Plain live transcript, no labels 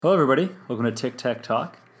Hello, everybody. Welcome to Tic Tac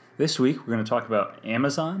Talk. This week, we're going to talk about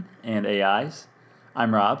Amazon and AIs.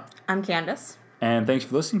 I'm Rob, I'm Candace. and thanks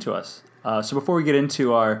for listening to us. So before we get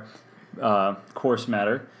into our course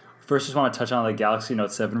matter, first just want to touch on the Galaxy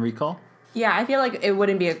Note 7 recall. Yeah, I feel like we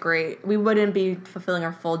wouldn't be fulfilling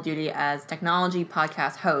our full duty as technology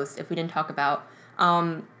podcast hosts if we didn't talk about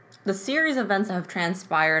the series of events that have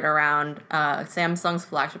transpired around Samsung's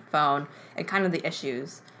flagship phone and kind of the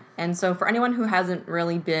issues. And so for anyone who hasn't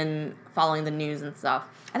really been following the news and stuff,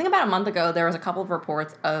 I think about a month ago there was a couple of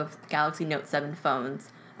reports of Galaxy Note 7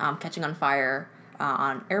 phones catching on fire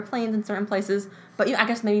on airplanes in certain places. But I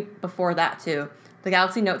guess maybe before that too. The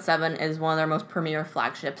Galaxy Note 7 is one of their most premier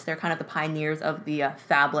flagships. They're kind of the pioneers of the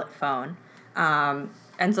phablet phone.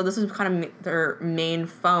 And so this is kind of their main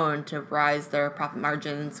phone to rise their profit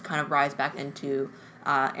margins, kind of rise back into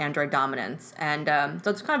Android dominance. And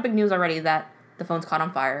so it's kind of big news already that the phone's caught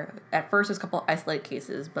on fire. At first, there's a couple isolated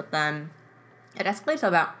cases, but then it escalated to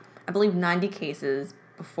about, I believe, 90 cases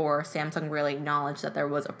before Samsung really acknowledged that there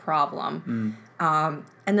was a problem. And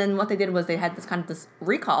then what they did was they had this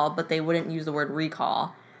recall, but they wouldn't use the word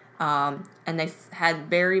recall. And they had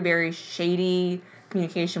very, very shady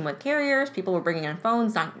communication with carriers. People were bringing in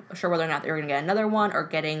phones, not sure whether or not they were going to get another one or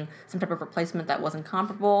getting some type of replacement that wasn't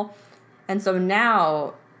comparable. And so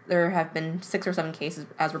now there have been 6 or 7 cases,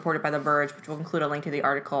 as reported by The Verge, which will include a link to the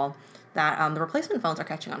article, that the replacement phones are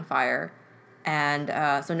catching on fire. And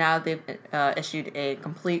so now they've issued a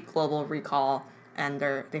complete global recall, and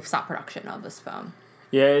they've stopped production of this phone.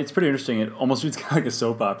 Yeah, it's pretty interesting. It almost reads kind of like a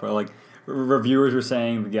soap opera. Like, reviewers were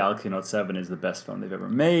saying the Galaxy Note 7 is the best phone they've ever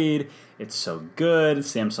made. It's so good.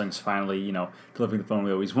 Samsung's finally, delivering the phone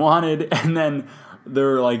we always wanted. And then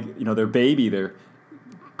they're like, their baby, their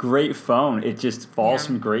great phone, it just falls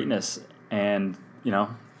from greatness. And,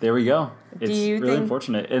 there we go. It's really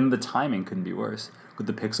unfortunate. And the timing couldn't be worse with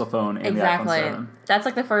the Pixel phone and the iPhone 7. That's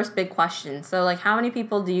like the first big question. So, like, how many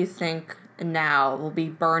people do you think now will be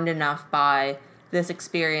burned enough by this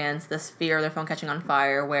experience, this fear of their phone catching on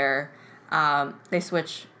fire, where they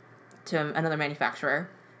switch to another manufacturer?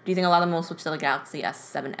 Do you think a lot of them will switch to the Galaxy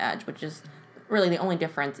S7 Edge, which is really the only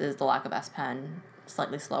difference is the lack of S Pen,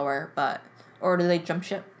 slightly slower, or do they jump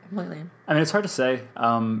ship completely? I mean, it's hard to say.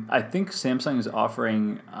 I think Samsung is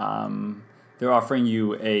offering they're offering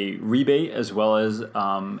you a rebate as well as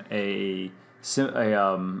an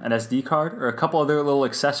SD card or a couple other little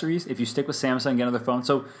accessories if you stick with Samsung and get another phone.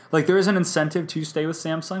 So, like, there is an incentive to stay with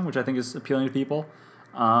Samsung, which I think is appealing to people.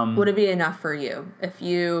 Would it be enough for you if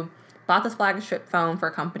you bought this flagship phone for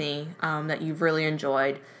a company that you've really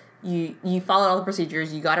enjoyed? You followed all the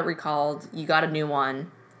procedures, you got it recalled, you got a new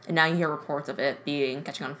one, and now you hear reports of it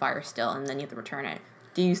catching on fire still, and then you have to return it.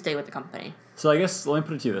 Do you stay with the company? So I guess let me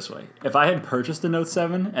put it to you this way: if I had purchased a Note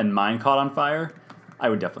 7 and mine caught on fire, I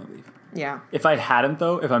would definitely leave. Yeah. If I hadn't,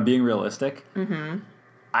 though, if I'm being realistic,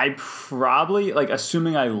 I probably,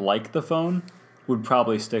 assuming I like the phone, would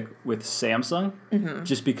probably stick with Samsung,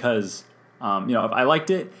 just because, if I liked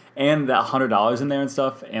it and that $100 in there and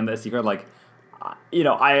stuff and the SD card,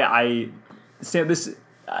 I say this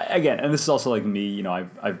again, and this is also like me,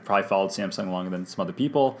 I've probably followed Samsung longer than some other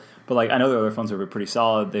people, but I know their other phones are pretty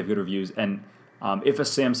solid, they have good reviews, and if a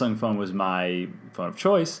Samsung phone was my phone of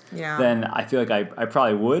choice, then I feel like I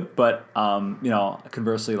probably would, but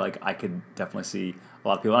conversely, I could definitely see a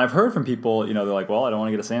lot of people, and I've heard from people, they're like, well, I don't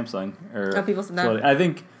want to get a Samsung, or people said that. I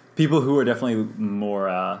think people who are definitely more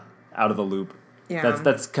out of the loop. Yeah.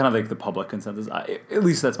 That's kind of like the public consensus. At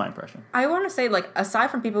least that's my impression. I want to say,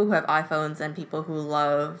 aside from people who have iPhones and people who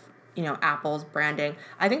love, Apple's branding,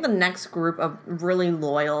 I think the next group of really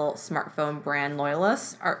loyal smartphone brand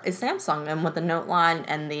loyalists is Samsung, and with the Note line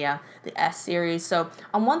and the S series. So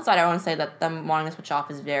on one side, I want to say that them wanting to switch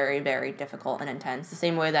off is very, very difficult and intense. The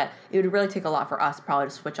same way that it would really take a lot for us probably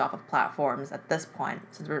to switch off of platforms at this point,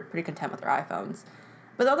 since we're pretty content with our iPhones.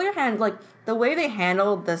 But on the other hand, the way they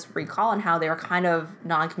handled this recall and how they were kind of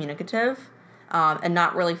non-communicative and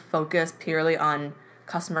not really focused purely on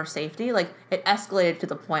customer safety, it escalated to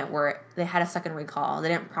the point where they had a second recall. They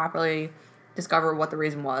didn't properly discover what the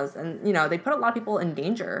reason was. And, they put a lot of people in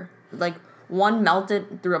danger. One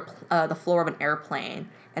melted through the floor of an airplane,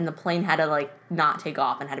 and the plane had to, not take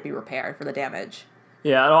off and had to be repaired for the damage.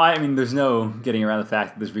 Yeah, I mean, there's no getting around the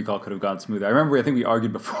fact that this recall could have gone smoother. I think we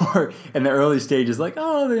argued before in the early stages, they're kind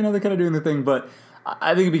of doing the thing, but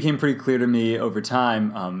I think it became pretty clear to me over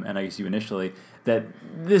time, and I guess you initially, that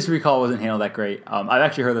this recall wasn't handled that great. I've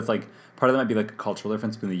actually heard that's part of that might be a cultural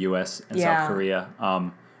difference between the U.S. and South Korea,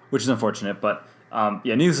 which is unfortunate, but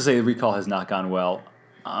needless to say, the recall has not gone well.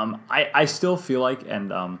 I still feel like,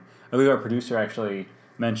 and I believe our producer actually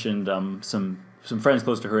mentioned some some friends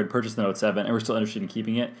close to her had purchased the Note 7 and were still interested in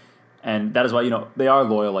keeping it. And that is why, they are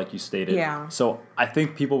loyal, like you stated. Yeah. So I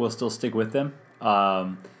think people will still stick with them.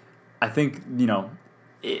 I think,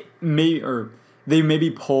 they may be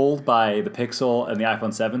pulled by the Pixel and the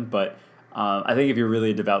iPhone 7, but I think if you're really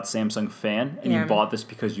a devout Samsung fan and you bought this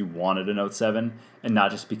because you wanted a Note 7 and not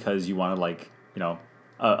just because you wanted, like, a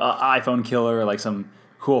iPhone killer or like some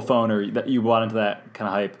cool phone or that you bought into that kind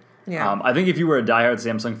of hype. Yeah. I think if you were a diehard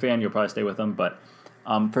Samsung fan, you'll probably stay with them, but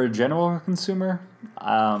for a general consumer...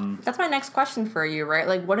 That's my next question for you, right?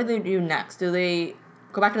 Like, what do they do next? Do they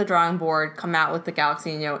go back to the drawing board, come out with the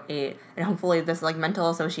Galaxy Note 8, and hopefully this, like, mental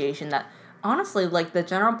association that, honestly, like, the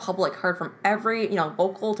general public heard from every,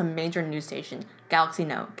 local to major news station, Galaxy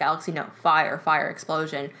Note, fire,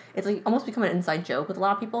 explosion. It's, like, almost become an inside joke with a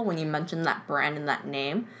lot of people when you mention that brand and that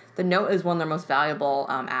name. The Note is one of their most valuable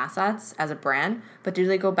assets as a brand, but do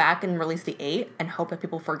they go back and release the 8 and hope that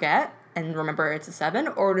people forget and remember it's a 7,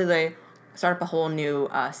 or do they start up a whole new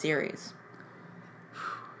series?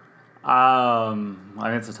 I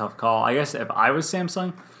think it's a tough call. I guess if I was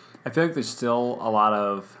Samsung, I feel like there's still a lot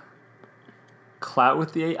of clout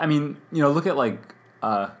with the 8. I mean, look at like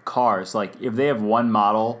cars. Like if they have one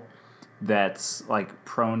model that's like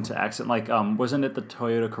prone to accident, like wasn't it the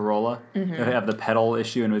Toyota Corolla that have the pedal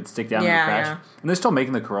issue and would stick down and crash? Yeah. And they're still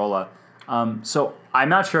making the Corolla. So I'm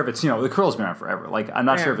not sure if it's the Corolla's been around forever. Like I'm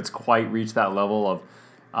not sure if it's quite reached that level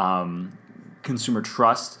of consumer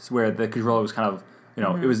trust where the Corolla was kind of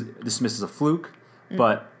it was dismissed as a fluke.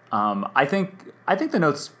 But I think the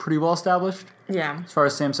Note's pretty well established. Yeah. As far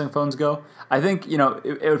as Samsung phones go, I think it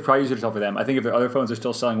would probably easier to tell for them. I think if their other phones are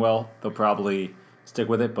still selling well, they'll probably stick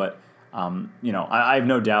with it. But I have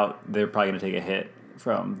no doubt they're probably going to take a hit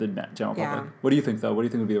from the general public. What do you think, though? What do you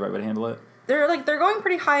think would be the right way to handle it? They're going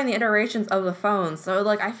pretty high in the iterations of the phones. So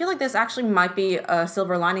I feel like this actually might be a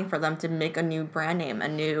silver lining for them to make a new brand name,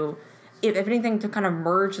 if anything, to kind of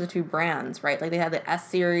merge the two brands, right? Like they had the S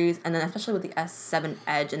series, and then especially with the S7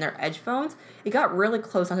 Edge and their Edge phones, it got really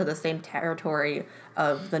close onto the same territory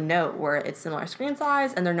of the Note, where it's similar screen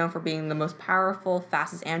size, and they're known for being the most powerful,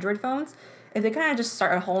 fastest Android phones. If they kind of just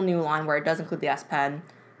start a whole new line where it does include the S Pen,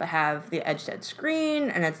 but have the edge-to-edge screen,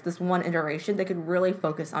 and it's this one iteration, they could really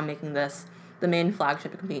focus on making this the main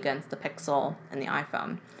flagship to compete against the Pixel and the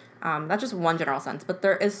iPhone. That's just one general sense, but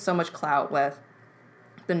there is so much clout with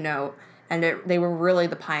the Note, and they were really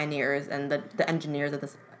the pioneers and the engineers of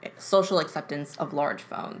this social acceptance of large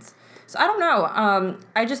phones. So I don't know.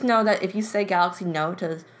 I just know that if you say Galaxy Note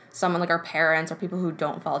to someone like our parents or people who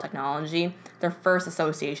don't follow technology, their first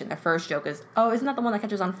association, their first joke is, oh, isn't that the one that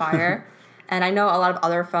catches on fire? And I know a lot of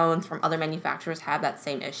other phones from other manufacturers have that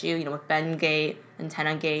same issue, with Bendgate,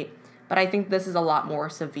 Antenna Gate. But I think this is a lot more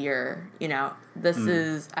severe. This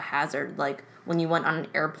is a hazard. Like when you went on an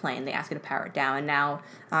airplane, they ask you to power it down. And now,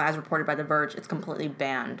 as reported by The Verge, it's completely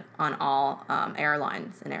banned on all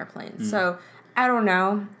airlines and airplanes. So I don't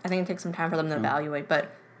know. I think it takes some time for them to evaluate,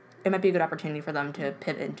 but it might be a good opportunity for them to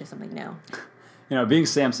pivot into something new. Being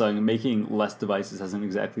Samsung, making less devices hasn't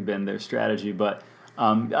exactly been their strategy, but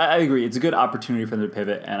I agree. It's a good opportunity for them to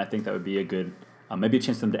pivot, and I think that would be a good, maybe a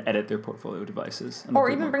chance for them to edit their portfolio devices. Or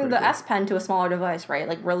even bring the S Pen to a smaller device, right?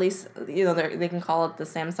 Like release, they can call it the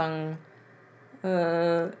Samsung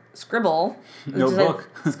Scribble. Notebook.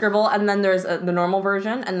 Scribble, and then there's the normal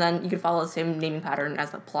version, and then you can follow the same naming pattern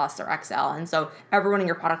as the Plus or XL. And so everyone in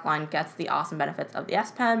your product line gets the awesome benefits of the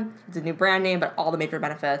S Pen. It's a new brand name, but all the major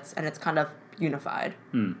benefits, and it's kind of unified.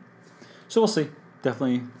 So we'll see.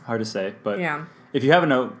 Definitely hard to say, but yeah. If you have a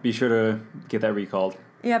Note, be sure to get that recalled.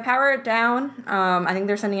 Yeah, power it down. I think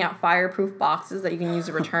they're sending out fireproof boxes that you can use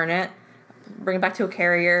to return it, bring it back to a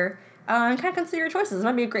carrier, and kind of consider your choices. It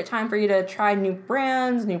might be a great time for you to try new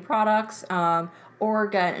brands, new products, or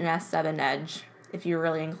get an S7 Edge if you're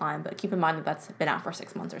really inclined. But keep in mind that that's been out for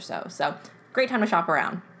 6 months or so. So great time to shop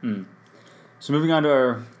around. So moving on to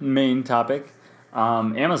our main topic,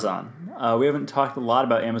 Amazon. We haven't talked a lot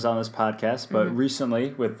about Amazon on this podcast, but recently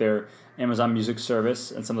with their Amazon Music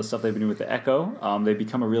service and some of the stuff they've been doing with the Echo, they've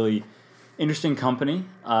become a really interesting company.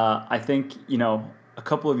 I think, a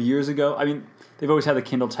couple of years ago, they've always had the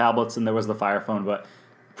Kindle tablets and there was the Fire Phone, but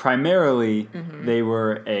primarily they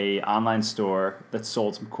were a online store that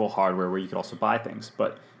sold some cool hardware where you could also buy things.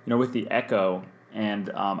 But, with the Echo,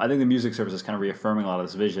 and I think the music service is kind of reaffirming a lot of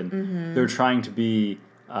this vision. They're trying to be,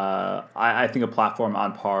 I think, a platform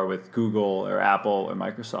on par with Google or Apple or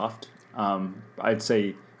Microsoft. I'd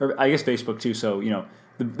say, or I guess Facebook too. So,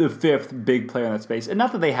 the fifth big player in that space. And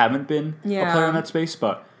not that they haven't been a player in that space,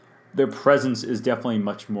 but their presence is definitely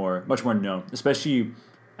much more known, especially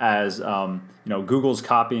as Google's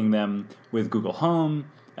copying them with Google Home,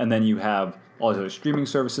 and then you have all these other streaming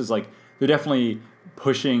services. Like, they're definitely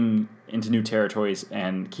pushing into new territories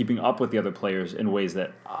and keeping up with the other players in ways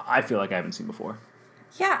that I feel like I haven't seen before.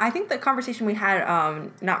 Yeah, I think the conversation we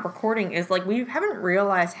had, not recording, is like we haven't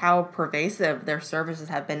realized how pervasive their services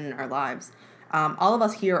have been in our lives. All of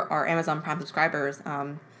us here are Amazon Prime subscribers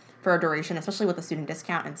for a duration, especially with the student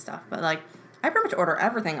discount and stuff. But like, I pretty much order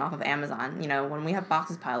everything off of Amazon. You know, when we have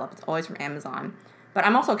boxes pile up, it's always from Amazon. But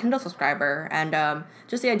I'm also a Kindle subscriber, and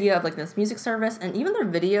just the idea of like this music service and even their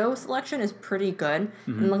video selection is pretty good.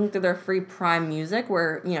 And looking through their free Prime Music,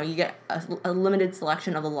 where you get a limited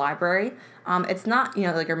selection of the library. It's not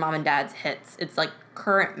like your mom and dad's hits. It's like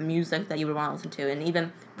current music that you would want to listen to, and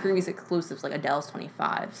even previous exclusives like Adele's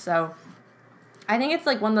 25. So I think it's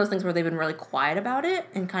like one of those things where they've been really quiet about it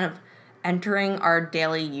and kind of entering our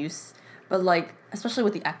daily use. But like, especially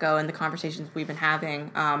with the Echo and the conversations we've been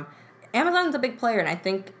having, Amazon's a big player, and I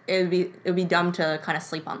think it would be dumb to kind of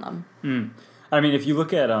sleep on them. I mean, if you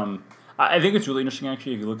look at I think it's really interesting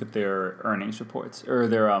actually if you look at their earnings reports or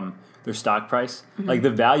their stock price. Like, the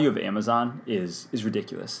value of Amazon is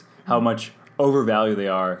ridiculous. How much overvalued they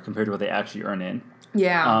are compared to what they actually earn in.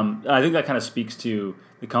 Yeah. And I think that kind of speaks to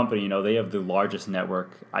the company. They have the largest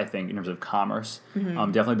network, I think, in terms of commerce.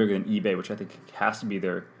 Definitely bigger than eBay, which I think has to be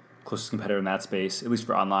their closest competitor in that space, at least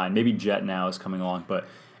for online. Maybe Jet now is coming along, but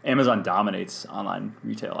Amazon dominates online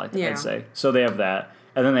retail, I'd say. So they have that.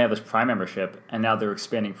 And then they have this Prime membership, and now they're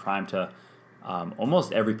expanding Prime to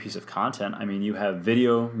almost every piece of content. I mean, you have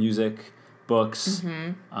video, music, books.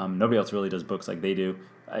 Nobody else really does books like they do.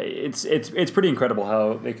 It's pretty incredible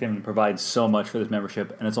how they can provide so much for this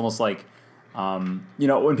membership, and it's almost like,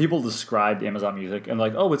 when people describe Amazon Music and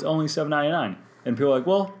like, oh, it's only $7.99, and people are like,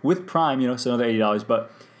 well, with Prime, it's another $80.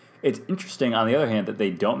 But it's interesting on the other hand that they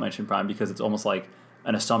don't mention Prime because it's almost like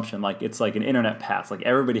an assumption, like it's like an internet pass. Like,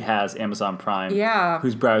 everybody has Amazon Prime,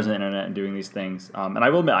 who's browsing the internet and doing these things. And I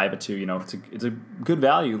will admit, I have it too. It's a good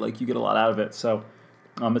value. Like, you get a lot out of it. So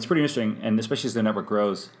it's pretty interesting, and especially as their network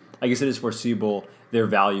grows, I guess it is foreseeable their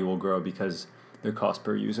value will grow because their cost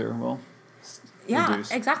per user will reduce.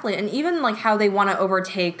 Exactly. And even like how they want to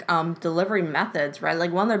overtake delivery methods, right?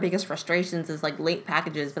 Like, one of their biggest frustrations is like late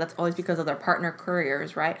packages, but that's always because of their partner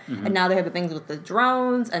couriers, right? And now they have the things with the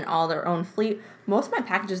drones and all their own fleet. Most of my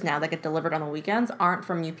packages now that get delivered on the weekends aren't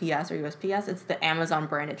from UPS or USPS. It's the Amazon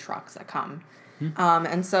branded trucks that come.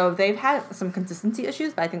 And so they've had some consistency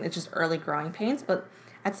issues, but I think it's just early growing pains. But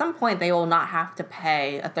at some point, they will not have to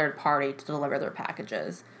pay a third party to deliver their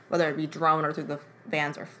packages, whether it be drone or through the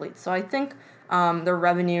vans or fleets. So I think their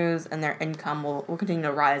revenues and their income will continue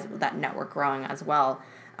to rise with that network growing as well.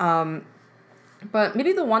 But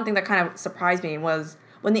maybe the one thing that kind of surprised me was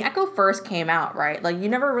when the Echo first came out, right? Like, you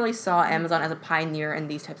never really saw Amazon as a pioneer in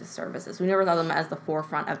these types of services. We never saw them as the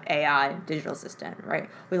forefront of AI, digital assistant, right?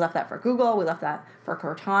 We left that for Google. We left that for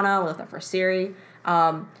Cortana. We left that for Siri.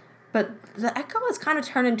 But the Echo has kind of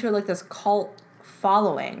turned into like this cult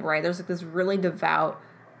following, right? There's like this really devout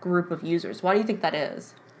group of users. Why do you think that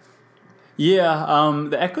is? Yeah,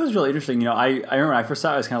 the Echo is really interesting. I remember when I first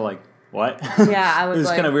saw it, I was kind of like, what? Yeah, I was it was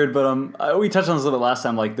kind of weird, but we touched on this a little bit last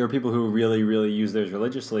time. Like, there are people who really, really use theirs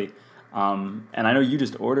religiously. And I know you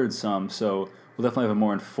just ordered some, so we'll definitely have a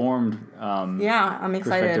more informed I'm excited.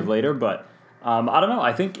 perspective later. But I don't know.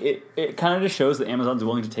 I think it kind of just shows that Amazon's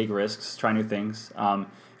willing to take risks, try new things.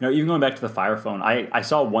 Even going back to the Fire Phone, I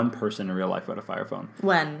saw one person in real life who had a Fire Phone.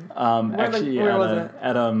 When? Where was it?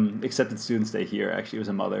 At Accepted Students Day here. Actually, it was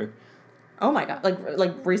a mother. Oh my god!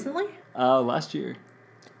 Like recently? Last year.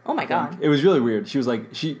 Oh my god! It was really weird. She was like,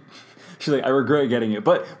 she's like, I regret getting it,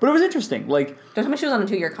 but it was interesting. Like, don't tell me she was on a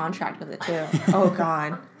 2-year contract with it too. Oh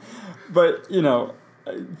god! But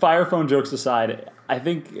Fire Phone jokes aside, I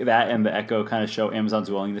think that and the Echo kind of show Amazon's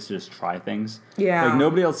willingness to just try things. Yeah. Like,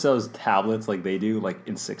 nobody else sells tablets like they do, like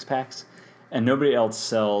in 6-packs, and nobody else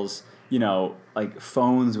sells like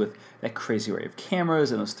phones with that crazy array of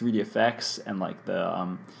cameras and those 3D effects and like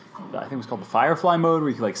the I think it was called the Firefly mode where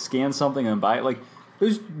you could like scan something and buy it. Like,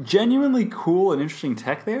 there's genuinely cool and interesting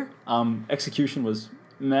tech there. Execution was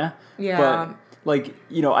meh. Yeah. But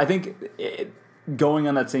I think going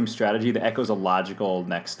on that same strategy, the Echo's a logical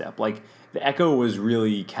next step. Like, the Echo was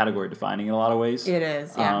really category defining in a lot of ways. It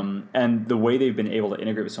is, yeah. And the way they've been able to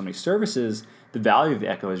integrate with so many services, the value of the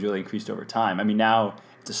Echo has really increased over time. I mean, now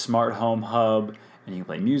it's a smart home hub, and you can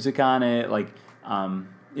play music on it. Like,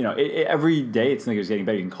 every day it's getting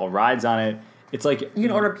better. You can call rides on it. It's like you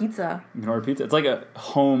can order pizza. It's like a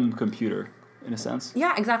home computer in a sense.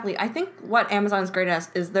 Yeah, exactly. I think what Amazon's great at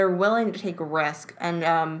is they're willing to take risk and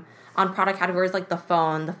on product categories like the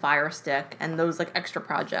phone, the Fire Stick, and those like extra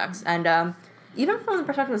projects. And even from the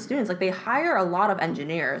perspective of students, like they hire a lot of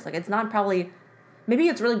engineers. Like it's not probably, maybe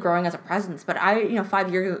it's really growing as a presence, but I,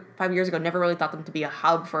 5 years ago, never really thought them to be a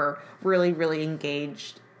hub for really, really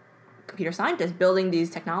engaged computer scientists building these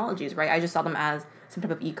technologies, right? I just saw them as some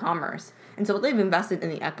type of e-commerce. And so they've invested in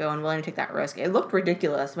the Echo and willing to take that risk. It looked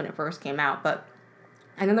ridiculous when it first came out, but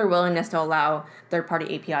I think their willingness to allow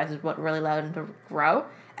third-party APIs is what really allowed them to grow.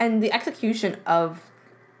 And the execution of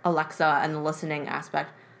Alexa and the listening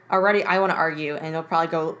aspect, already I want to argue, and it'll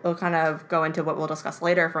kind of go into what we'll discuss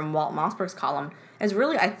later from Walt Mossberg's column, is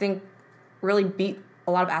really, I think, really beat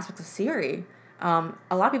a lot of aspects of Siri. A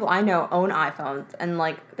lot of people I know own iPhones, and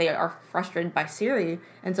like they are frustrated by Siri,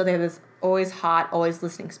 and so they have this always hot, always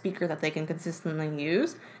listening speaker that they can consistently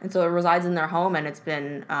use, and so it resides in their home, and it's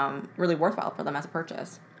been really worthwhile for them as a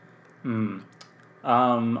purchase. I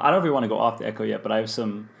don't know if we want to go off the Echo yet, but I have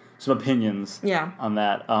some opinions on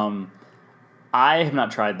that. I have not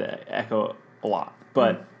tried the Echo a lot,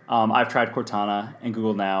 but I've tried Cortana and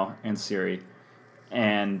Google Now and Siri.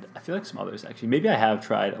 And I feel like some others, actually. Maybe I have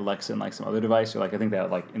tried Alexa in, like, some other device, or, like, I think they have,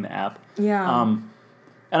 like, in the app. Yeah.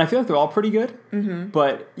 And I feel like they're all pretty good. Mm-hmm.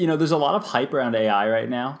 But, there's a lot of hype around AI right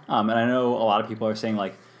now. And I know a lot of people are saying,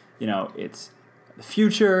 like, it's the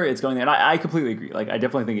future, it's going there. And I completely agree. Like, I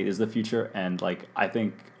definitely think it is the future. And, like, I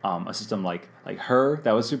think a system like Her,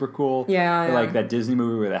 that was super cool. Yeah. Or, like, that Disney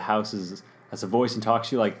movie where the house has a voice and talks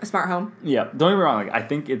to you, like... A smart home. Yeah. Don't get me wrong. Like, I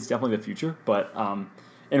think it's definitely the future. But...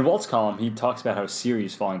 in Walt's column, he talks about how Siri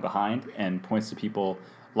is falling behind and points to people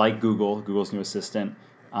like Google's new assistant,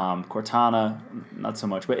 Cortana, not so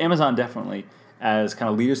much, but Amazon definitely, as kind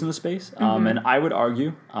of leaders in the space. And I would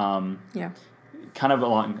argue, kind of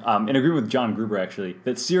along, in agreement with John Gruber, actually,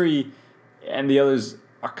 that Siri and the others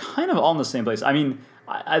are kind of all in the same place. I mean,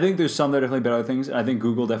 I think there's some that are definitely better things, and I think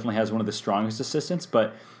Google definitely has one of the strongest assistants,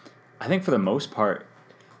 but I think for the most part,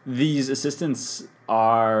 these assistants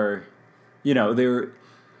are,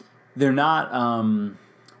 they're not,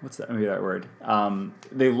 what's that, maybe that word?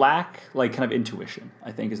 They lack, like, kind of intuition,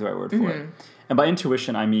 I think is the right word for it. And by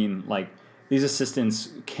intuition, I mean, like, these assistants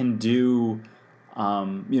can do,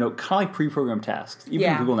 kind of like pre-programmed tasks.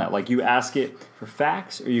 Even in Google Now, like, you ask it for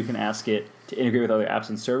facts, or you can ask it to integrate with other apps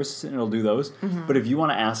and services, and it'll do those. But if you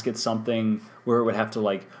want to ask it something where it would have to,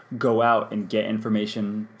 like, go out and get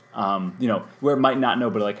information, where it might not know,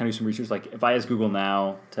 but, like, kind of do some research. Like, if I ask Google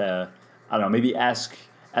Now to, I don't know, maybe ask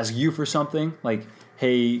you for something, like,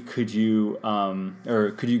 hey, could you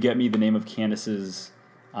get me the name of Candace's,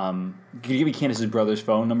 could you give me Candace's brother's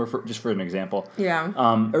phone number, for an example? Yeah.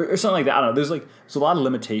 Or something like that. I don't know. There's a lot of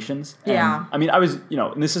limitations. And, yeah. I mean,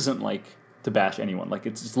 and this isn't, like, to bash anyone. Like,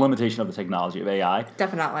 it's just a limitation of the technology of AI.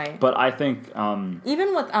 Definitely. But I think...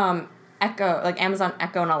 even with Echo, like Amazon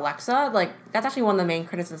Echo and Alexa, like, that's actually one of the main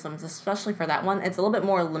criticisms, especially for that one. It's a little bit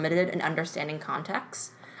more limited in understanding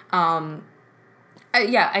context. I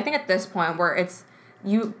think at this point where it's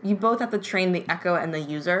you both have to train the Echo and the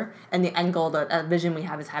user, and the end goal, the vision we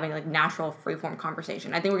have is having, like, natural freeform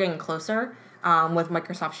conversation. I think we're getting closer with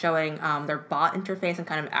Microsoft showing their bot interface and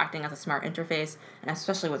kind of acting as a smart interface, and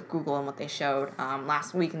especially with Google and what they showed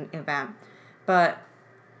last week in the event. But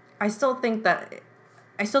I still think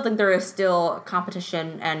there is still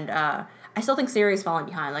competition, and I still think Siri is falling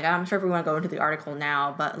behind. Like, I'm sure if we want to go into the article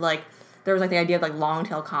now, but, like, there was, like, the idea of, like, long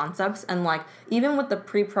tail concepts, and, like, even with the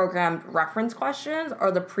pre-programmed reference questions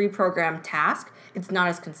or the pre-programmed task, it's not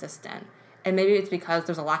as consistent. And maybe it's because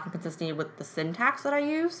there's a lack of consistency with the syntax that I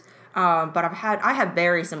use. But I have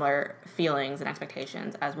very similar feelings and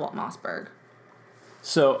expectations as Walt Mossberg.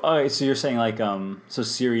 So you're saying, like, so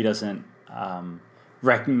Siri doesn't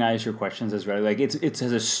recognize your questions as readily. Like, it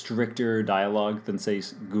has a stricter dialogue than, say,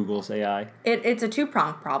 Google's AI. It's a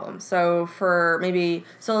two-pronged problem. So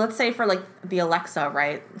let's say for, like, the Alexa,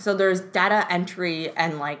 right? So there's data entry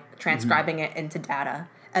and, like, transcribing it into data,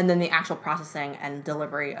 and then the actual processing and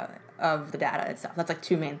delivery of the data itself. That's, like,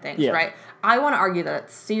 two main things, right? I want to argue that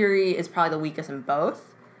Siri is probably the weakest in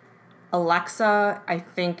both. Alexa, I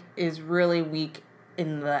think, is really weak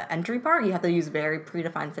in the entry part. You have to use very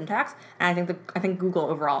predefined syntax, and I think Google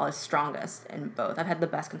overall is strongest in both. I've had the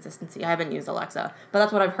best consistency. I haven't used Alexa, but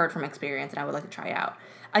that's what I've heard from experience, and I would like to try out.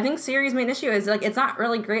 I think Siri's main issue is, like, it's not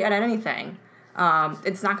really great at anything.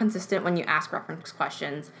 It's not consistent when you ask reference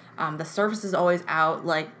questions. The service is always out.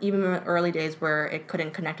 Like, even in the early days where it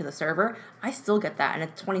couldn't connect to the server, I still get that, and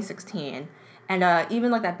it's 2016. And even,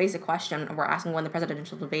 like, that basic question we're asking when the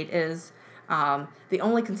presidential debate is. The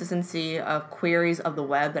only consistency of queries of the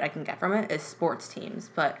web that I can get from it is sports teams,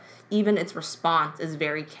 but even its response is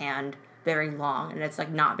very canned, very long, and it's, like,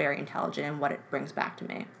 not very intelligent in what it brings back to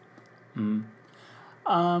me.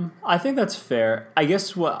 I think that's fair. I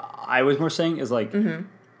guess what I was more saying is like,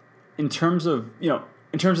 in terms of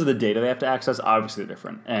the data they have to access, obviously they're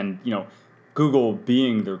different, and Google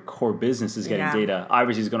being their core business is getting data.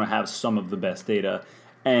 Obviously, is going to have some of the best data,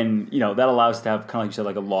 and that allows to have kind of like you said,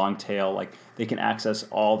 like a long tail. Like they can access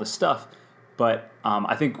all the stuff. But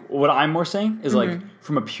I think what I'm more saying is like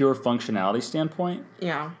from a pure functionality standpoint.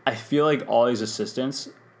 Yeah. I feel like all these assistants,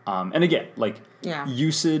 and again, like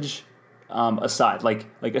usage aside, like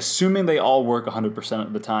assuming they all work 100%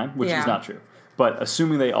 of the time, which is not true, but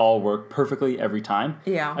assuming they all work perfectly every time.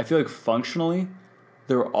 Yeah. I feel like functionally.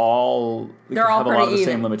 They're all pretty have a lot of the even.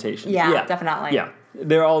 same limitations. Yeah, definitely. Yeah,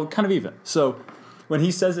 they're all kind of even. So when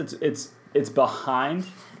he says it's behind,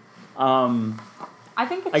 I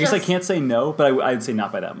think it's I guess I can't say no, but I'd say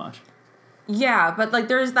not by that much. Yeah, but like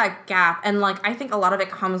there's that gap, and like I think a lot of it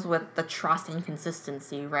comes with the trust and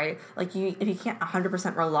consistency, right? Like if you can't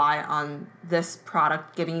 100% rely on this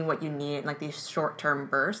product giving you what you need, like these short-term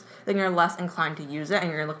bursts, then you're less inclined to use it, and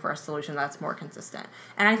you're gonna look for a solution that's more consistent.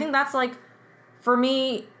 And I think that's like. For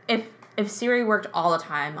me, if Siri worked all the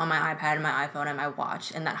time on my iPad and my iPhone and my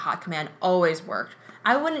watch, and that hot command always worked,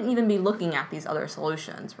 I wouldn't even be looking at these other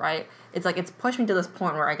solutions, right? It's like it's pushed me to this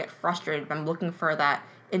point where I get frustrated if I'm looking for that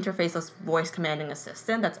interfaceless voice commanding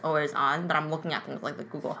assistant that's always on, but I'm looking at things like the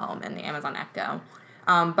Google Home and the Amazon Echo.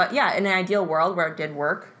 But yeah, in an ideal world where it did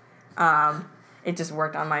work, it just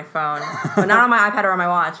worked on my phone, but not on my iPad or on my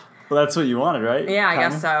watch. Well, that's what you wanted, right? Yeah, I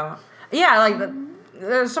guess so. Yeah, like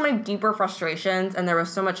there's so many deeper frustrations, and there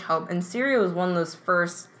was so much hope. And Siri was one of those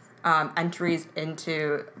first entries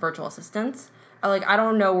into virtual assistants. I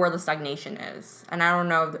don't know where the stagnation is, and I don't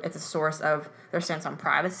know if it's a source of their stance on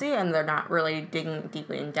privacy and they're not really digging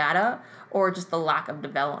deeply in data, or just the lack of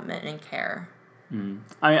development and care.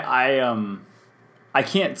 I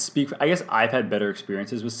can't speak. I guess I've had better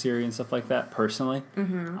experiences with Siri and stuff like that personally.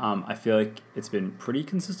 I feel like it's been pretty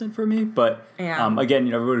consistent for me, but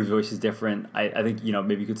again, everybody's voice is different. I think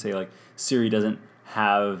maybe you could say like Siri doesn't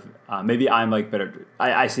have. Maybe I'm like better.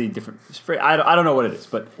 I see different. I don't know what it is,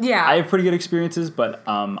 but I have pretty good experiences. But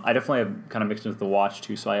I definitely have kind of mixed with the watch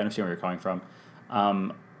too, so I understand where you're coming from.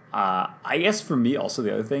 I guess for me also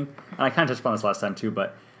the other thing, and I kind of touched upon this last time too,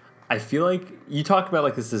 but. I feel like you talked about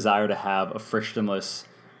like this desire to have a frictionless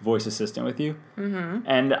voice assistant with you,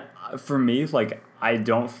 and for me, like I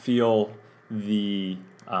don't feel the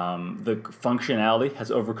functionality has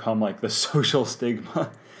overcome like the social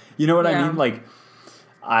stigma. You know what I mean? Like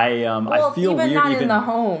I feel even weird not in the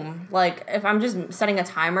home. Like if I'm just setting a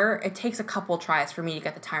timer, it takes a couple tries for me to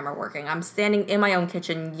get the timer working. I'm standing in my own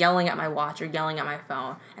kitchen yelling at my watch or yelling at my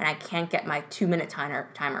phone, and I can't get my 2-minute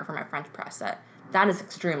timer for my French press set. That is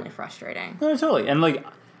extremely frustrating. No, totally. And like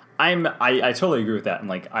I totally agree with that. And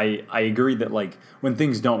like I agree that like when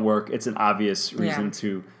things don't work, it's an obvious reason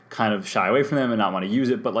to kind of shy away from them and not want to use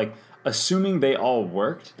it. But like assuming they all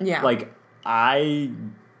worked, like I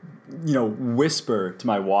whisper to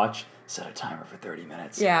my watch, set a timer for 30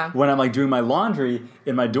 minutes. Yeah. When I'm like doing my laundry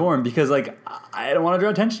in my dorm because like I don't want to draw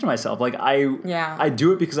attention to myself. Like I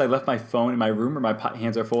do it because I left my phone in my room or my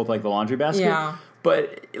hands are full with like the laundry basket. Yeah.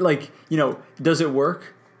 But, like, does it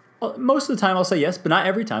work? Well, most of the time I'll say yes, but not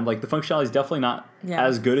every time. Like, the functionality is definitely not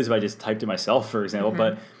as good as if I just typed it myself, for example.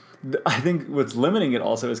 But I think what's limiting it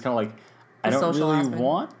also is kind of like, I don't really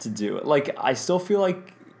want to do it. Like, I still feel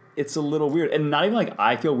like it's a little weird. And not even like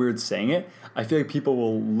I feel weird saying it. I feel like people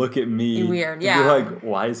will look at me weird, and be like,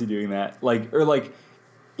 why is he doing that? Like, or like,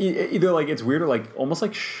 either like it's weird or like almost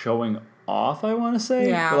like showing off, I want to say.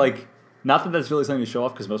 Yeah. Or like, not that that's really something to show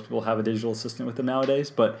off because most people have a digital assistant with them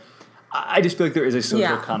nowadays, but I just feel like there is a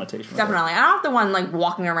social connotation. Definitely. I'm not the one like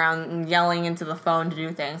walking around and yelling into the phone to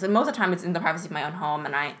do things. And most of the time it's in the privacy of my own home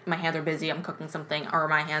and my hands are busy, I'm cooking something, or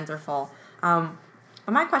my hands are full.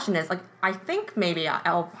 But my question is, like, I think maybe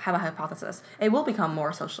I'll have a hypothesis. It will become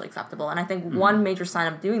more socially acceptable. And I think one major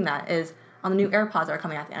sign of doing that is on the new AirPods that are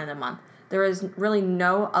coming out at the end of the month. There is really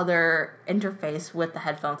no other interface with the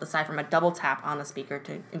headphones aside from a double tap on the speaker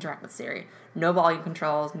to interact with Siri. No volume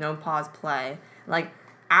controls, no pause play. Like,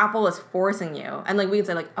 Apple is forcing you. And, like, we could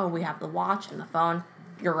say, like, oh, we have the watch and the phone.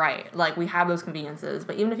 You're right. Like, we have those conveniences.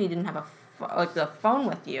 But even if you didn't have the phone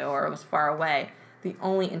with you or it was far away, the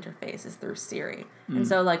only interface is through Siri. And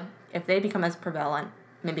so, like, if they become as prevalent,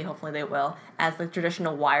 maybe hopefully they will, as the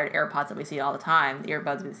traditional wired AirPods that we see all the time, the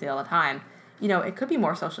earbuds we see all the time, it could be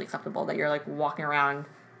more socially acceptable that you're, like, walking around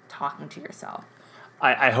talking to yourself.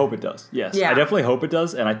 I hope it does. Yes. Yeah. I definitely hope it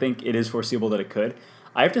does, and I think it is foreseeable that it could.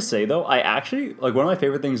 I have to say, though, I actually, like, one of my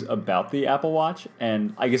favorite things about the Apple Watch,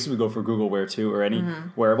 and I guess it would go for Google Wear too or any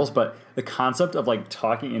wearables, but the concept of, like,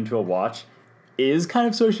 talking into a watch is kind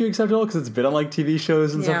of socially acceptable because it's been on like TV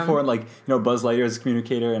shows and stuff Yeah. before, and like Buzz Lightyear is a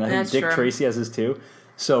communicator, and I think That's Dick true. Tracy has his too.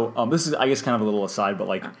 So this is, I guess, kind of a little aside, but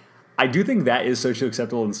like I do think that is socially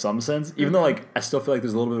acceptable in some sense, even though like I still feel like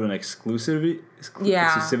there's a little bit of an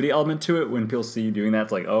exclusivity element to it when people see you doing that.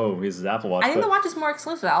 It's like, oh, here's his Apple Watch. I think the watch is more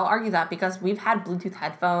exclusive. I'll argue that because we've had Bluetooth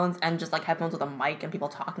headphones and just like headphones with a mic and people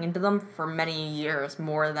talking into them for many years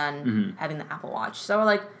more than having the Apple Watch. So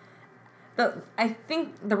like, I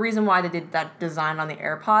think the reason why they did that design on the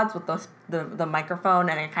AirPods with the microphone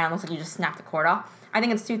and it kind of looks like you just snap the cord off. I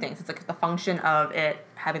think it's two things. It's like the function of it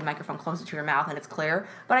having the microphone closer to your mouth and it's clear.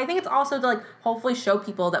 But I think it's also to like hopefully show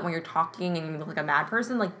people that when you're talking and you look like a mad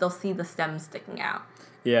person, like they'll see the stem sticking out.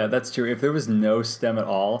 Yeah, that's true. If there was no stem at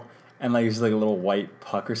all and like it's just like a little white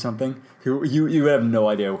puck or something, you would have no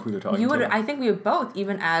idea who they're talking You would. to. I think we would both,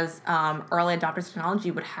 even as early adopters of technology,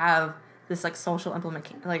 would have this like social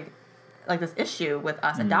implementation, like this issue with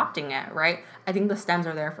us adopting it, right? I think the stems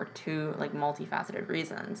are there for two like multifaceted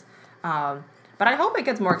reasons. But I hope it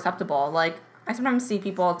gets more acceptable. Like, I sometimes see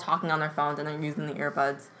people talking on their phones and they're using the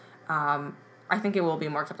earbuds. I think it will be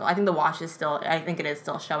more acceptable. I think the watch is still,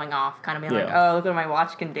 showing off, kind of being like, oh, look what my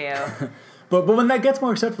watch can do. But when that gets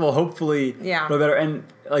more acceptable, hopefully Yeah. it'll be better. And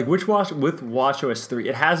like with WatchOS 3,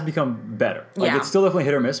 it has become better. Like it's still definitely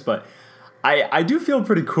hit or miss, but I do feel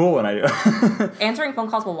pretty cool when I do. Answering phone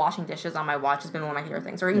calls while washing dishes on my watch has been one of my favorite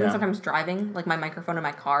things. Or even sometimes driving, like my microphone in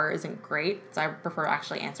my car isn't great, so I prefer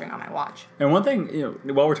actually answering on my watch. And one thing,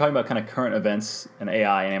 while we're talking about kind of current events and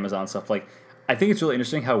AI and Amazon stuff, like I think it's really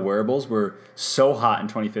interesting how wearables were so hot in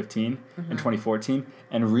 2015 and 2014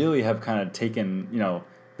 and really have kind of taken,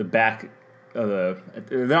 the back of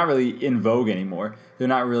they're not really in vogue anymore. They're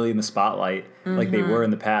not really in the spotlight like they were in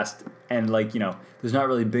the past. And like, there's not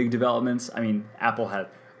really big developments. I mean, Apple had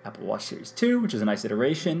Apple Watch Series 2, which is a nice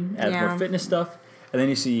iteration, adds more fitness stuff. And then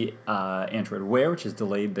you see Android Wear, which has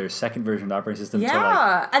delayed their second version of the operating system to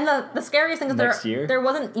like and the scariest thing is next year. There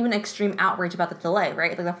wasn't even extreme outrage about the delay,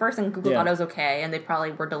 right? Like the first thing Google thought it was okay, and they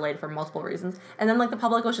probably were delayed for multiple reasons. And then like the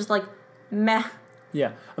public was just like, meh.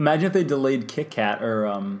 Yeah. Imagine if they delayed KitKat or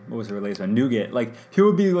what was the latest one? Nougat. Like people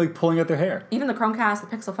would be like pulling out their hair. Even the Chromecast, the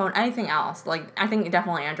Pixel phone, anything else. Like I think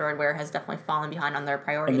definitely Android Wear has definitely fallen behind on their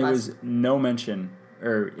priority list. And there list. was no mention,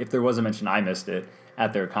 or if there was a mention, I missed it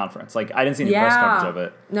at their conference. Like I didn't see any press coverage of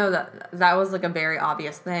it. No, that was like a very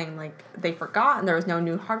obvious thing. Like they forgot, and there was no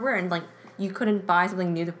new hardware, and like you couldn't buy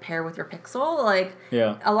something new to pair with your Pixel. Like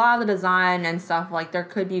a lot of the design and stuff. Like there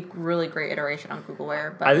could be really great iteration on Google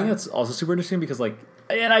Wear. But I think that's also super interesting because like.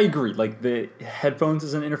 And I agree, like the headphones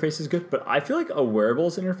as an interface is good, but I feel like a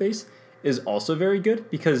wearables interface is also very good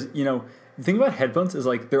because, the thing about headphones is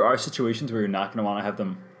like there are situations where you're not going to want to have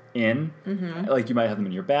them in, like you might have them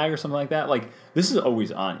in your bag or something like that. Like this is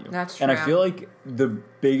always on you. That's true. And I feel like the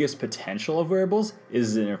biggest potential of wearables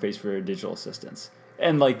is the interface for digital assistants.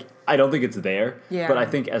 And like, I don't think it's there, but I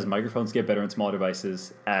think as microphones get better in smaller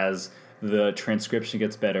devices, as the transcription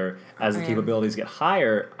gets better, as the capabilities get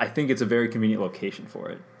higher, I think it's a very convenient location for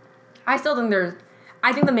it. I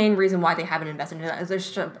think the main reason why they haven't invested in that is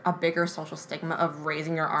there's just a bigger social stigma of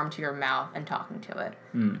raising your arm to your mouth and talking to it.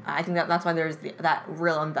 I think that's why there's that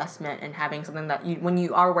real investment in having something that when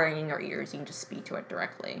you are wearing in your ears, you can just speak to it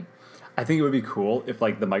directly. I think it would be cool if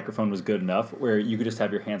like the microphone was good enough where you could just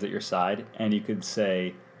have your hands at your side and you could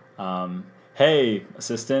say, hey,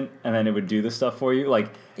 assistant, and then it would do the stuff for you.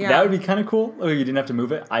 Like, that would be kind of cool. Like, you didn't have to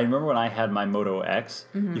move it. I remember when I had my Moto X,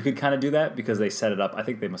 you could kind of do that because they set it up. I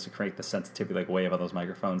think they must have cranked the sensitivity like way up on those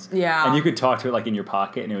microphones. Yeah. And you could talk to it like in your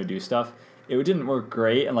pocket and it would do stuff. It didn't work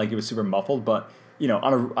great and like it was super muffled, but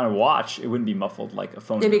on a watch, it wouldn't be muffled like a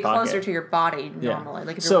phone in your pocket. It'd be closer to your body normally,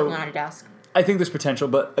 like if you're working on a desk. I think there's potential,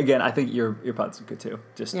 but again, I think your earpods are good too.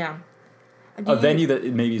 Just a venue that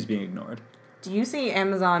maybe is being ignored. Do you see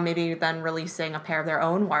Amazon maybe then releasing a pair of their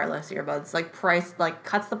own wireless earbuds,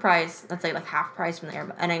 cuts the price, let's say like half price from the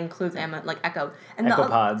earbud, and it includes Echo and Echo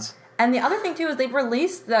Pods. And the other thing too is they've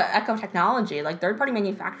released the Echo technology. Like third-party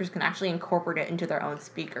manufacturers can actually incorporate it into their own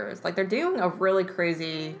speakers. Like they're doing a really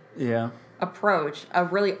crazy approach, a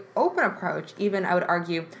really open approach. Even I would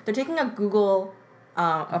argue they're taking a Google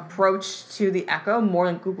approach to the Echo more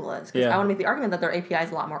than Google is. Because I want to make the argument that their API is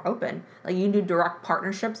a lot more open. Like you can do direct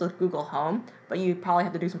partnerships with Google Home, but you probably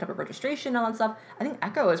have to do some type of registration and all that stuff. I think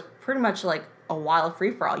Echo is pretty much like a wild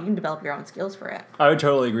free-for-all. You can develop your own skills for it. I would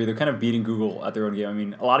totally agree. They're kind of beating Google at their own game. I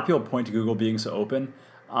mean, a lot of people point to Google being so open.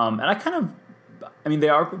 And they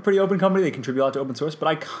are a pretty open company. They contribute a lot to open source, but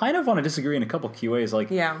I kind of want to disagree in a couple key ways. Like,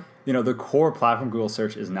 the core platform Google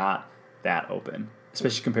Search is not that open,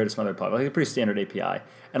 especially compared to some other platforms. Like a pretty standard API.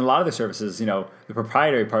 And a lot of the services, the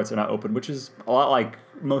proprietary parts are not open, which is a lot like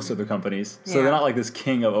most other companies. So Yeah. they're not like this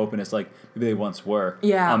king of openness like maybe they once were.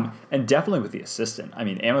 Yeah. And definitely with the assistant. I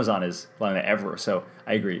mean, Amazon is allowing that ever. So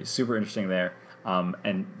I agree. Super interesting there.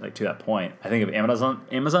 And like to that point, I think if Amazon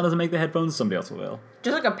doesn't make the headphones, somebody else will.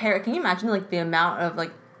 Just like a pair. Can you imagine like the amount of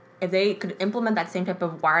like if they could implement that same type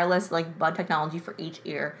of wireless like bud technology for each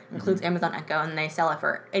ear, includes Amazon Echo, and they sell it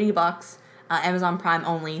for $80, Amazon Prime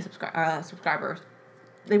only subscribers,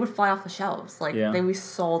 they would fly off the shelves. Like they would be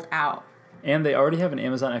sold out. And they already have an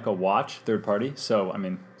Amazon Echo Watch, third party. So I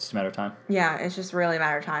mean, it's just a matter of time. Yeah, it's just really a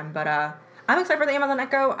matter of time. But I'm excited for the Amazon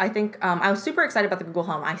Echo. I think I was super excited about the Google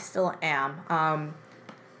Home. I still am.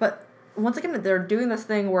 But once again, they're doing this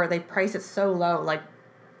thing where they price it so low, like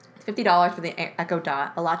 $50 for the Echo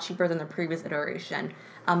Dot, a lot cheaper than the previous iteration.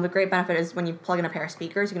 The great benefit is when you plug in a pair of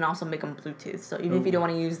speakers, you can also make them Bluetooth. So even if you don't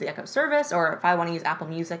want to use the Echo service, or if I want to use Apple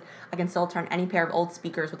Music, I can still turn any pair of old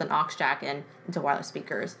speakers with an aux jack into wireless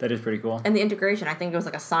speakers. That is pretty cool. And the integration, I think it was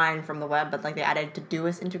like a sign from the web, but like they added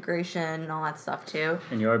Todoist integration and all that stuff too.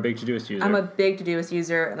 And you're a big Todoist user. I'm a big Todoist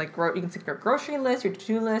user. Like you can sync your grocery list, your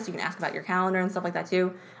to-do list. You can ask about your calendar and stuff like that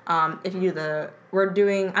too. If you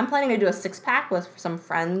do I'm planning to do a 6-pack with some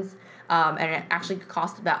friends, and it actually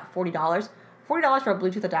cost about $40. $40 for a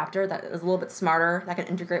Bluetooth adapter that is a little bit smarter, that can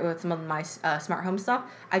integrate with some of my smart home stuff.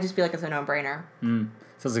 I just feel like it's a no-brainer.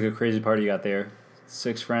 Sounds like a crazy party you got there.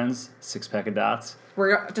 6 friends, 6-pack of dots.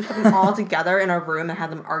 We're just put them all together in a room and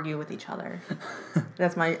have them argue with each other.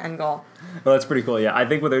 That's my end goal. Well, that's pretty cool. Yeah, I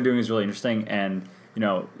think what they're doing is really interesting. And,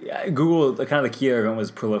 Google, kind of the key to their event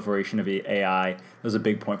was proliferation of AI. That was a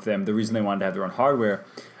big point for them. The reason they wanted to have their own hardware.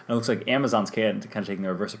 And it looks like Amazon's kind of taking the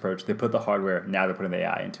reverse approach. They put the hardware, now they're putting the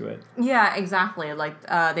AI into it. Yeah, exactly. Like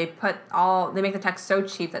they make the tech so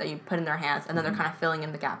cheap that you put in their hands, and then they're kind of filling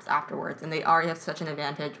in the gaps afterwards. And they already have such an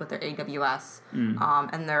advantage with their AWS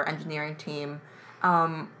and their engineering team.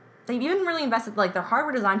 They've even really invested, like their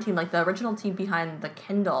hardware design team, like the original team behind the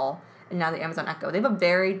Kindle and now the Amazon Echo. They have a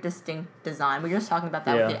very distinct design. We were just talking about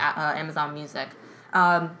that with the Amazon Music.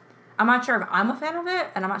 I'm not sure if I'm a fan of it,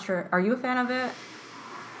 and I'm not sure, are you a fan of it?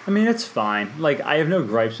 I mean, it's fine. Like, I have no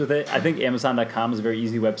gripes with it. I think Amazon.com is a very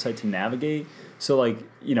easy website to navigate. So, like,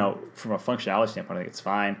 from a functionality standpoint, I think it's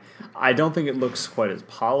fine. I don't think it looks quite as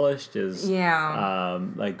polished as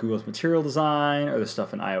like Google's Material Design or the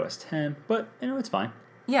stuff in iOS 10. But, it's fine.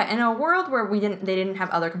 Yeah, in a world where they didn't have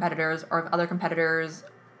other competitors, or if other competitors,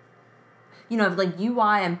 like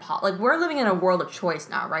UI and like we're living in a world of choice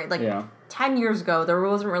now, right? Like 10 years ago, there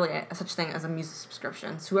wasn't really such thing as a music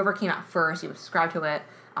subscription. So whoever came out first, you would subscribe to it.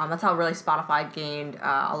 That's how really Spotify gained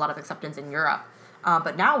a lot of acceptance in Europe.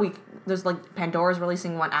 But now there's like Pandora's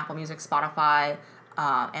releasing one, Apple Music, Spotify,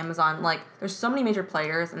 Amazon. Like there's so many major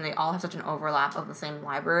players, and they all have such an overlap of the same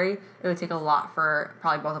library. It would take a lot for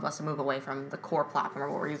probably both of us to move away from the core platform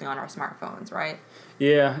of what we're using on our smartphones, right?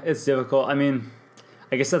 Yeah, it's difficult. I mean,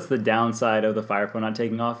 I guess that's the downside of the Fire Phone not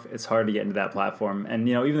taking off. It's hard to get into that platform. And,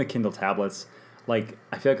 even the Kindle tablets, like,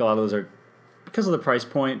 I feel like a lot of those are, because of the price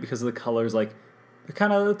point, because of the colors, like, they're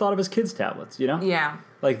kind of thought of as kids' tablets, Yeah.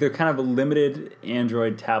 Like, they're kind of limited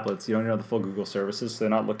Android tablets. You don't have the full Google services, so they're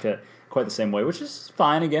not looked at quite the same way, which is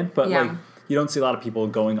fine, again. But, like, you don't see a lot of people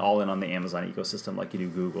going all in on the Amazon ecosystem like you do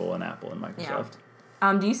Google and Apple and Microsoft.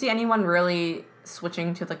 Yeah. Do you see anyone really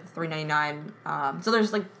switching to like the $3.99? So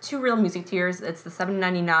there's like 2 real music tiers. It's the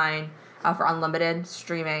 $7.99 for unlimited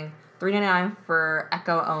streaming, $3.99 for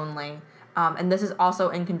Echo only. And this is also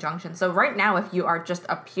in conjunction. So right now, if you are just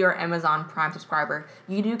a pure Amazon Prime subscriber,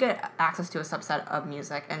 you do get access to a subset of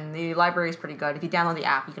music, and the library is pretty good. If you download the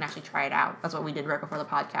app, you can actually try it out. That's what we did right before the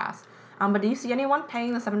podcast. But do you see anyone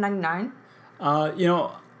paying the $7.99?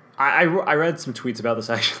 I read some tweets about this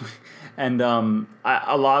actually, and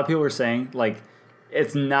a lot of people were saying like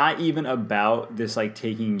it's not even about this like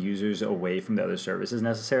taking users away from the other services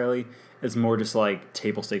necessarily. It's more just like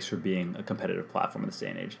table stakes for being a competitive platform in this day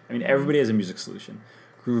and age. I mean, everybody has a music solution.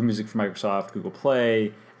 Groove Music for Microsoft, Google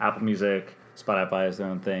Play, Apple Music, Spotify has their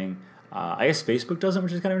own thing. I guess Facebook doesn't,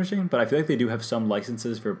 which is kind of interesting, but I feel like they do have some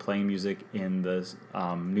licenses for playing music in the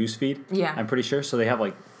newsfeed. Yeah. I'm pretty sure. So they have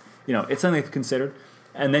like, it's something they've considered.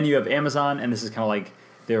 And then you have Amazon, and this is kind of like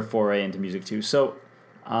their foray into music too. So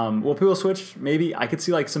will people switch? Maybe. I could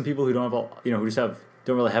see like some people who don't have, who just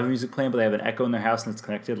don't really have a music plan, but they have an Echo in their house and it's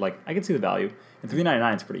connected. Like, I can see the value. And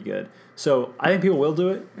 $3.99 is pretty good. So I think people will do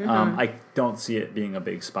it. Mm-hmm. I don't see it being a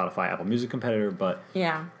big Spotify, Apple Music competitor, but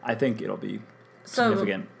I think it'll be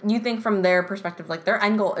significant. So you think from their perspective, like their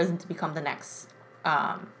end goal isn't to become the next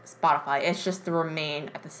Spotify. It's just to remain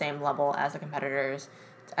at the same level as the competitors,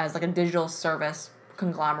 as like a digital service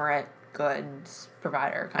conglomerate goods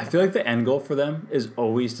provider kind I of feel like the end goal for them is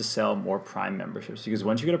always to sell more Prime memberships, because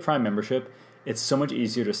once you get a Prime membership, it's so much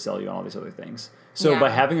easier to sell you on all these other things. So by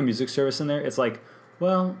having a music service in there, it's like,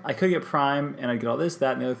 well, I could get Prime and I'd get all this,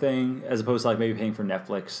 that, and the other thing, as opposed to like maybe paying for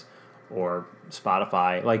Netflix or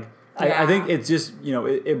Spotify. Like, I think it's just,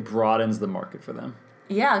 it broadens the market for them.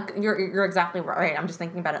 Yeah, you're exactly right. I'm just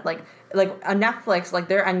thinking about it. Like a Netflix, like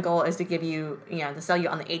their end goal is to give you, to sell you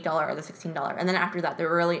on the $8 or the $16, and then after that,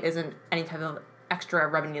 there really isn't any type of extra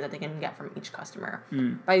revenue that they can get from each customer.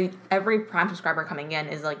 By every Prime subscriber coming in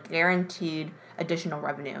is like guaranteed additional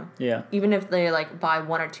revenue. Yeah. Even if they like buy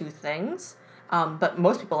one or two things, but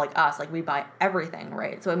most people like us, like we buy everything,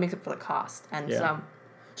 right? So it makes up for the cost, and So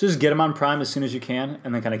just get them on Prime as soon as you can,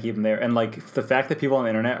 and then kind of keep them there. And like the fact that people on the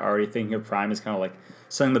internet are already thinking of Prime is kind of like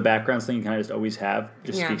something the background thing you kind of just always have,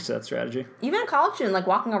 just speaks to that strategy. Even in college student, like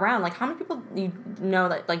walking around, like how many people you know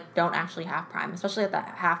that like don't actually have Prime, especially at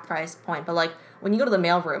that half price point. But like when you go to the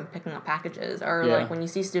mailroom picking up packages, or like when you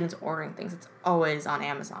see students ordering things, it's always on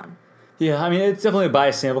Amazon. Yeah, I mean it's definitely a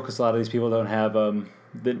buy sample because a lot of these people don't have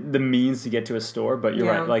the means to get to a store. But you're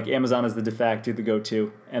right, like Amazon is the de facto, the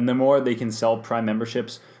go-to, and the more they can sell Prime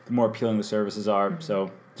memberships, the more appealing the services are.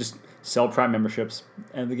 So just sell Prime memberships,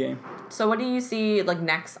 end of the game. So what do you see like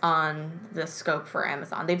next on the scope for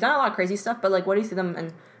Amazon? They've done a lot of crazy stuff, but like what do you see them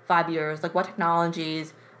in 5 years? Like what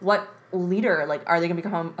technologies, what leader, like are they going to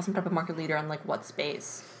become some type of market leader in like what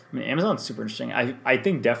space? I mean, Amazon's super interesting. I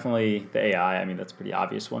think definitely the AI, I mean, that's a pretty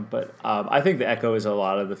obvious one, but I think the Echo is a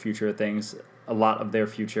lot of the future of things, a lot of their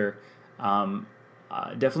future.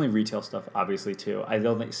 Definitely retail stuff, obviously, too. I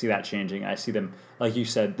don't see that changing. I see them, like you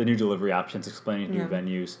said, the new delivery options, explaining new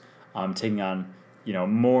venues, taking on,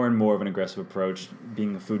 more and more of an aggressive approach,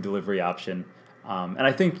 being a food delivery option. And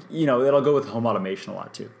I think, it'll go with home automation a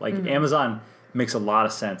lot, too. Like, Amazon makes a lot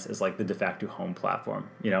of sense as, like, the de facto home platform,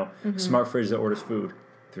 smart fridge that orders food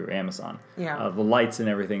through Amazon. Yeah. The lights and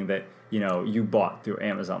everything that, you bought through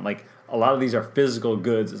Amazon. Like, a lot of these are physical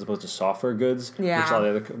goods as opposed to software goods, which a lot of the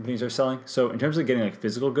other companies are selling. So in terms of getting like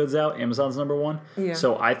physical goods out, Amazon's number one. Yeah.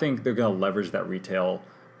 So I think they're going to leverage that retail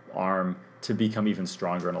arm to become even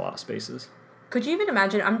stronger in a lot of spaces. Could you even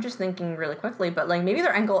imagine, I'm just thinking really quickly, but like maybe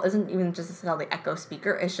their end goal isn't even just to sell the Echo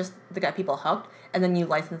speaker, it's just to get people hooked, and then you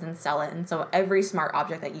license and sell it. And so every smart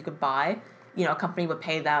object that you could buy, a company would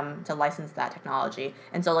pay them to license that technology.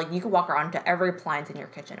 And so, like, you could walk around to every appliance in your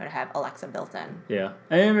kitchen and have Alexa built in. Yeah.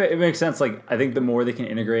 And it makes sense. Like, I think the more they can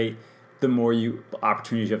integrate, the more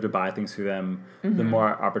opportunities you have to buy things through them, the more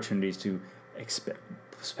opportunities to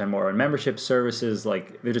spend more on membership services.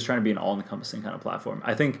 Like, they're just trying to be an all-encompassing kind of platform.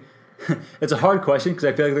 I think it's a hard question because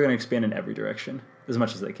I feel like they're going to expand in every direction as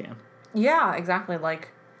much as they can. Yeah, exactly. Like,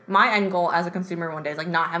 my end goal as a consumer one day is like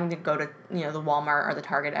not having to go to the Walmart or the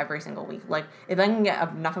Target every single week. Like if I can get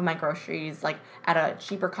enough of my groceries like at a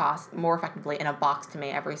cheaper cost, more effectively in a box to me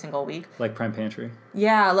every single week. Like Prime Pantry.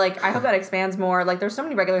 Yeah, like I hope that expands more. Like there's so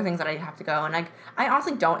many regular things that I have to go, and like I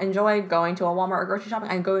honestly don't enjoy going to a Walmart or grocery shopping.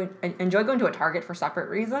 I enjoy going to a Target for separate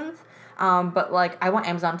reasons. But like I want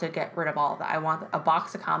Amazon to get rid of all of that. I want a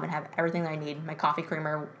box to come and have everything that I need, my coffee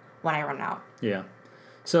creamer when I run out. Yeah.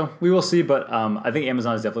 So we will see, but I think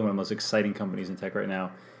Amazon is definitely one of the most exciting companies in tech right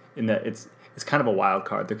now, in that it's kind of a wild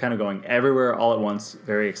card. They're kind of going everywhere all at once.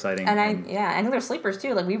 Very exciting. And I think they're sleepers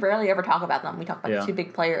too. Like we rarely ever talk about them. We talk about the two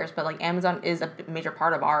big players, but like Amazon is a major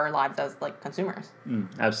part of our lives as like consumers.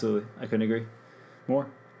 Absolutely, I couldn't agree more.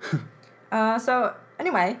 So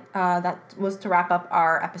anyway, that was to wrap up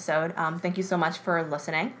our episode. Thank you so much for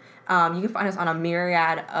listening. You can find us on a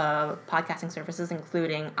myriad of podcasting services,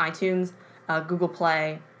 including iTunes, Google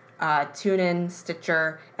Play, TuneIn,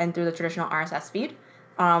 Stitcher, and through the traditional RSS feed.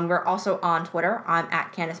 We're also on Twitter. I'm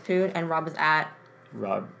at Candace Poon, and Rob is at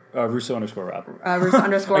Russo _ Rob. Russo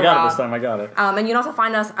 _ I got Rob. it this time. I got it. And you can also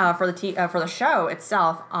find us for the show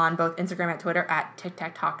itself on both Instagram and Twitter at Tic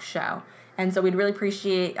Tac Talk Show. And so we'd really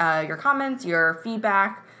appreciate your comments, your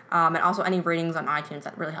feedback, and also any ratings on iTunes.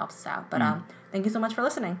 That really helps us out. But thank you so much for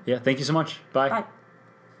listening. Yeah, thank you so much. Bye. Bye.